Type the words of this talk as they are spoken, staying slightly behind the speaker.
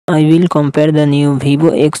I will compare the new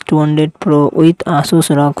Vivo X200 Pro with Asus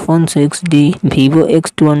ROG Phone 6D. Vivo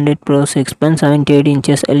X200 Pro 6.78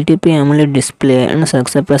 inches LTP AMOLED display and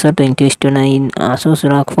success ratio 20:9. Asus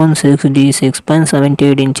ROG Phone 6D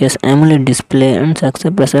 6.78 inches AMOLED display and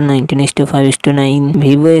success ratio 19:5:9.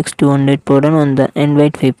 Vivo X200 Pro run on the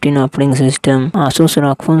Android 15 operating system. Asus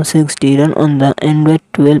ROG Phone 6D run on the Android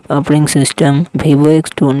 12 operating system. Vivo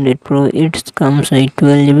X200 Pro it comes with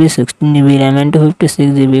 12GB 16GB RAM and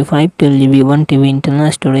 256GB 512GB 1TB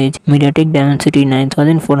internal storage. MediaTek Dimensity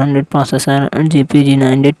 9400 processor and GPU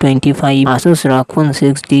 925. Asus ROG Phone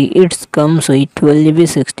 6D it comes with 12GB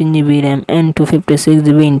 16GB RAM and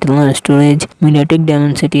 256GB internal storage. MediaTek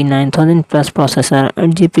Dimensity 9000 plus processor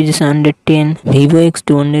and GPU 710. Vivo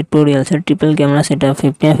X200 Pro real set triple camera setup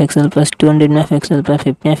 50MP plus 200MP plus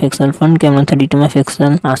 50MP front camera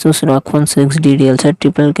 32MP. Asus ROG Phone 6D real set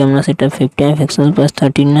triple camera setup 50MP plus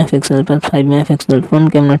 13MP plus 5MP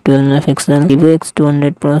front camera 12MP. Vivo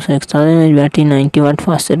X200 Pro 6000mAh battery 90W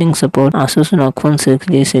fast charging support. Asus ROG Phone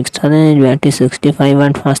 6D 6000mAh battery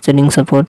 65W fast charging support.